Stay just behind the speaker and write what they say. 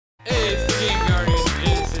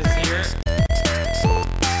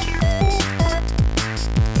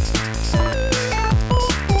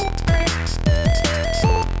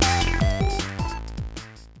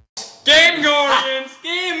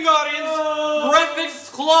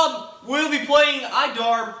club, we'll be playing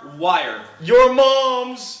IDAR Wire. Your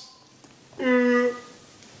mom's. I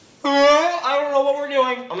don't know what we're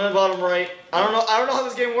doing. I'm in the bottom right. I don't know how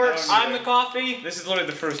this game works. I'm the coffee. This is literally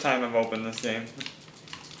the first time I've opened this game.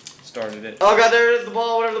 Started it. Oh god, there it is, the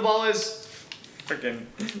ball, whatever the ball is. Freaking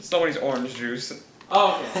somebody's orange juice.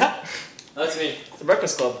 Oh, okay. That's me. It's the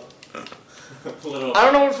Breakfast Club. Little. I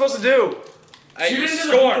don't know what I'm supposed to do. Shoot it into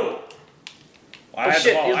the score. pool. I have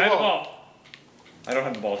shit, the ball. here's I the have the ball. ball. I don't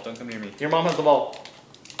have the ball. Don't come near me. Your mom has the ball.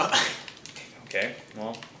 Okay,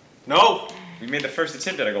 well. No. We made the first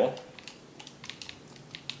attempt at a goal.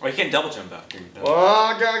 Oh, you can't double jump after you're done.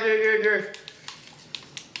 Oh god,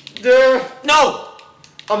 get. No!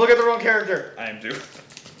 I'm looking at the wrong character. I am too.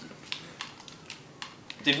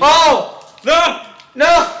 Did we? Oh! No!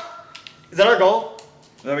 No! Is that our goal?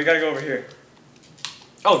 No, we gotta go over here.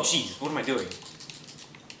 Oh, jeez. What am I doing?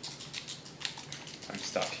 I'm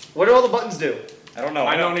stuck. What do all the buttons do? I don't know.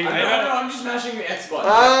 I don't even No, know. I'm just mashing the X button.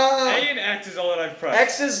 Ah! A and X is all that I've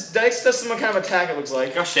pressed. X does some kind of attack, it looks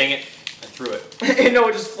like. Gosh dang it. I threw it. No,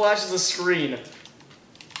 it just flashes a screen.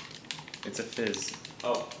 It's a fizz.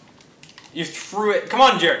 Oh. You threw it. Come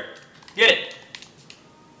on, Jared. Get it.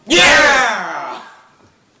 Yeah! I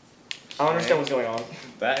don't understand what's going on.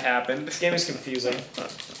 That happened. This game is confusing. I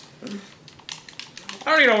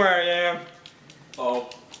don't even know where I am. Oh.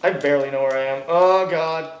 I barely know where I am. Oh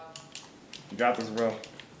god. You got this, bro.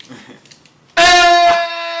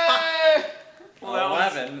 Hey! Well, that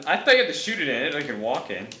was- 11. I thought you had to shoot it in it. I could walk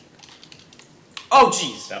in. Oh,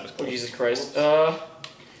 jeez. That was Oh, cool. Jesus Christ.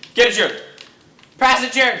 Get it, Jared. Pass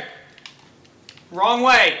it, Jared. Wrong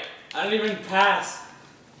way. I don't even pass.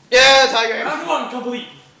 Yeah, Tiger. Round one complete.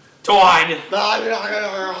 Twine.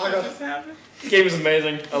 What just happened? This game is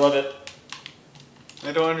amazing. I love it.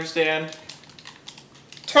 I don't understand.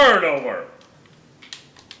 Turnover.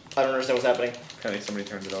 I don't understand what's happening. Apparently somebody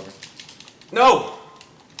turned it over. No.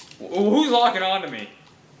 Who's locking onto me?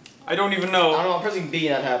 I don't even I know. don't know, I'm pressing B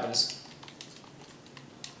and that happens.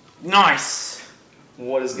 Nice.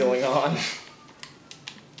 What is going on?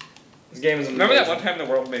 This game is amazing. Remember that one time the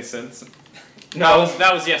world made sense? No,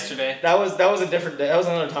 That was yesterday. that was a different day. That was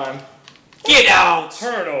another time. Get out.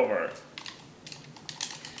 Turnover.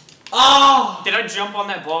 Oh! Did I jump on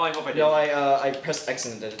that ball? I hope I did. No, I pressed X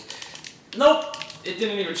and it did it. Nope. It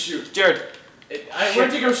didn't even shoot. Jared. I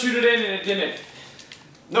went to go shoot it in and it didn't.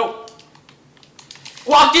 Nope.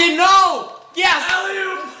 Walked in. No. Yes.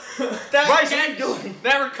 Alley-oop! That, Bryce, what are you doing?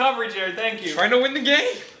 that recovery, Jared. Thank you. Trying to win the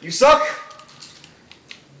game. You suck!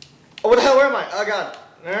 Oh, what the hell, where am I? Oh god.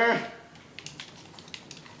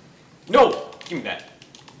 No. Give me that.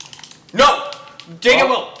 No. Dang it, Oh.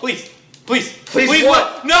 Will. Please. Please. Please Please,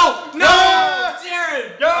 what? Will. No. No. No.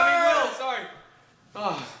 Jared. No. I mean, Will. Sorry.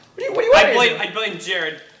 Oh. What are you waiting? I blame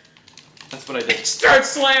Jared. That's what I did. Start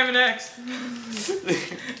slamming X.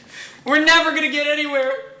 We're never gonna get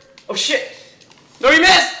anywhere. Oh shit! No, you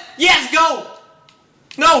missed. Yes, go.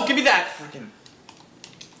 No, give me that. Freaking.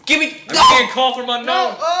 Give me. I'm No. getting a call from unknown.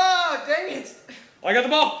 No! Oh, dang it! I got the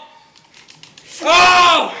ball.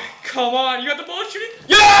 Oh! Come on. You got the ball shooting?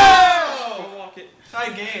 Yeah. Go walk it. Tie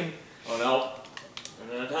game. Oh no.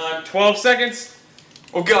 Running out of time. 12 seconds.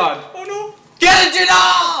 Oh God. Oh no. Get it, Jared.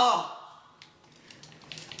 Oh.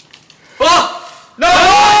 Oh. No!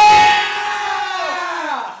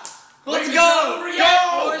 Yeah! Let's Wait, go. it's not over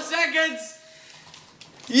yet. 4 seconds.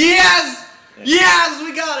 Yes. Yes,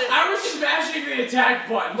 we got it. I was just mashing the attack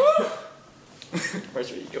button. Bryce,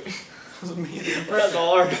 what are you doing? That was amazing. That's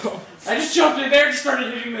all our goal. I just jumped in there and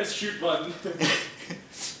started hitting this shoot button.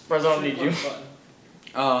 Bryce, I don't need you. Button.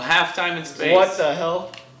 Oh, halftime in space. What the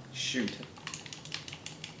hell? Shoot.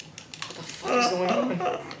 What is going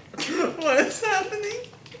on? What is happening?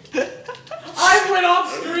 I went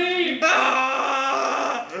off screen!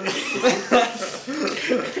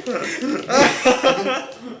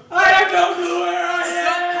 I have no clue where I am!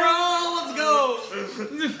 Sup, bro? Let's go.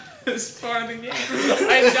 It's part of the game.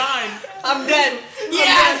 I'm dying. I'm dead.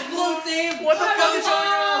 Yes, blue team. What the fuck is going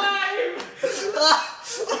on?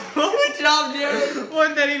 Good job, Jared. What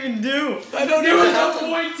did that even do? I don't There even was know. no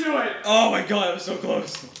point to it! Oh my god, that was so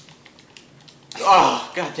close.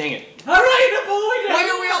 Oh, God dang it. How did I end up all the way down? Why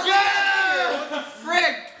are we all there? What the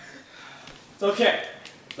frick? It's okay.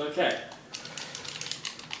 It's okay.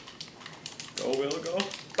 Go, Will, go.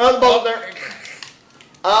 Oh, the ball there.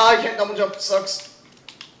 Ah, I can't double jump. It sucks.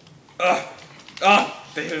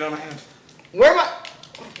 They hit it on my hand. Where am I?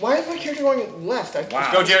 Why is my character going left?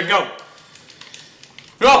 Wow. Go, Jared, go. Oh,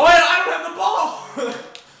 Go. wait, I don't have the ball!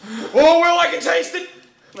 Oh, Will, I can taste it.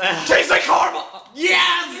 Tastes like caramel.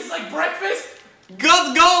 Yes. It's like breakfast?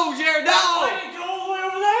 Let's go, Jared. Why No. did it go all the way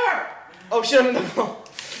over there? Oh shit, I'm in the ball.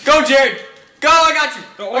 Go, Jared. Go, I got you.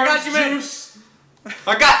 The I got you, man. juice.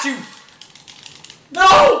 I got you.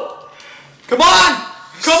 No! Come on.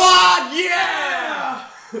 Come on. Yeah.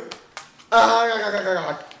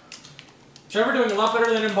 Trevor doing a lot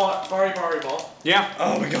better than in Party Ball. Yeah.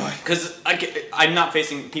 Oh my god. Because I'm not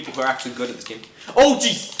facing people who are actually good at this game. Oh,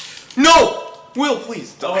 jeez. No. Will,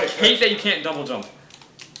 please. I hate that you can't double jump.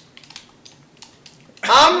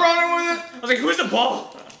 I'm running with it. I was like, who's the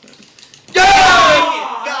ball?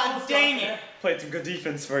 Yeah! God dang it. Played some good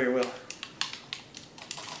defense for you, Will.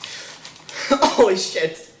 Holy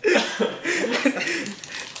shit.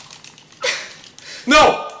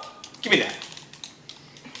 No. Give me that.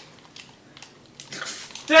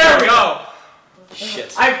 There we go.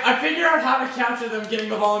 Shit. I figured out how to capture them getting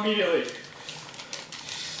the ball immediately.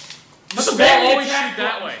 But the Spam ball the always attack shoot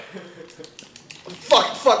that button. way.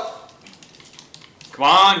 Fuck. Come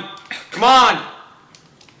on. Come on.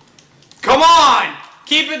 Come on.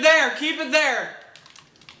 Keep it there. Keep it there.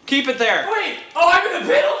 Keep it there. Wait! Oh, I'm in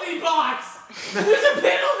the penalty box! There's a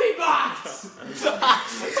penalty box!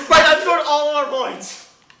 Right, I scored all our points.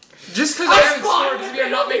 Just because I I haven't spawned scored doesn't mean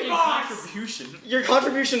I'm not the making a box. contribution. Your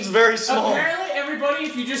contribution's very small. Apparently, everybody,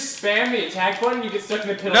 if you just spam the attack button, you get stuck in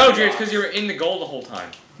the penalty No, box. Jared, it's because you were in the goal the whole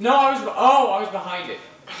time. No, I was behind it.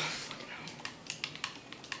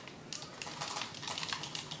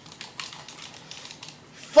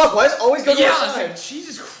 Fuck, why does it always go to Yeah, our I was side? like,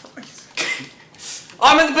 Jesus Christ.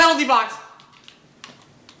 I'm in the penalty box.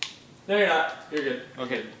 No, you're not. You're good.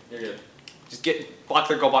 Okay. You're good. Just block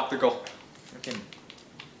their goal. Block their goal. Freaking.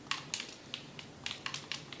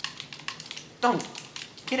 Don't.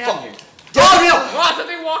 Get out of here. Oh, Oh, I thought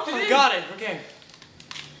they walked it in. Got it. Okay.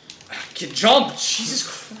 Kid, jump. Jesus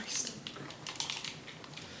Christ.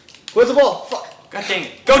 Where's the ball? Fuck. God dang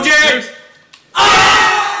it. Go, Jared.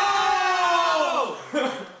 Oh,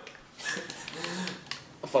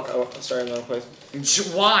 fuck. I'm sorry, I'm in the place.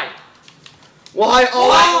 Why? Why?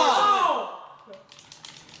 Oh,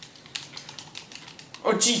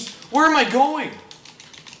 Oh, jeez. Where am I going?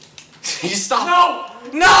 You stop.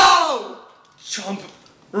 No! No! Jump.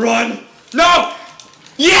 Run. No!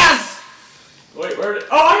 Yes! Wait, where did...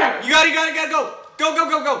 Oh, I got it! You gotta go.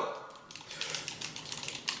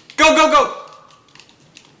 Go. Go.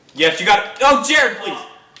 Yes, you got it. Oh, Jared, please.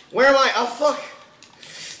 where am I? Oh, fuck.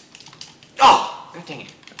 Oh, god dang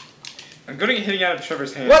it. I'm good at hitting out of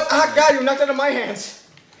Trevor's hands. What? Ah, God, you knocked it out of my hands.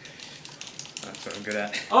 That's what I'm good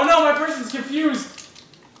at. Oh no, my person's confused!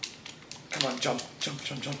 Come on, jump. Jump.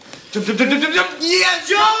 Yeah,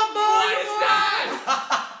 jump, What is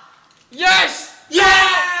that? Yes!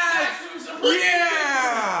 Yes! Maximum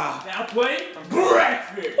Yeah! Now play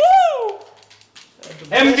breakfast! Woo!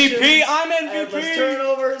 MVP, I'm I had less MVP.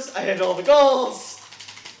 turnovers. I had all the goals.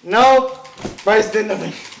 Nope. Bryce did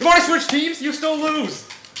nothing. You want to switch teams? You still lose.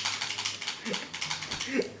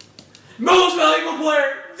 Most valuable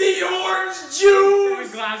player, the orange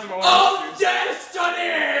juice Glass of of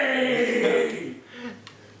destiny!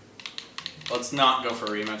 Let's not go for a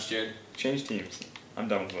rematch, Jared. Change teams. I'm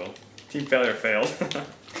done with Will. Team failure failed.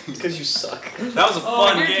 It's because you suck. That was a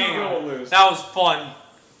fun I game. guarantee Will will lose. That was fun.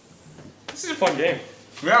 This is a fun game.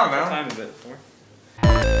 Yeah, What time is it? 4?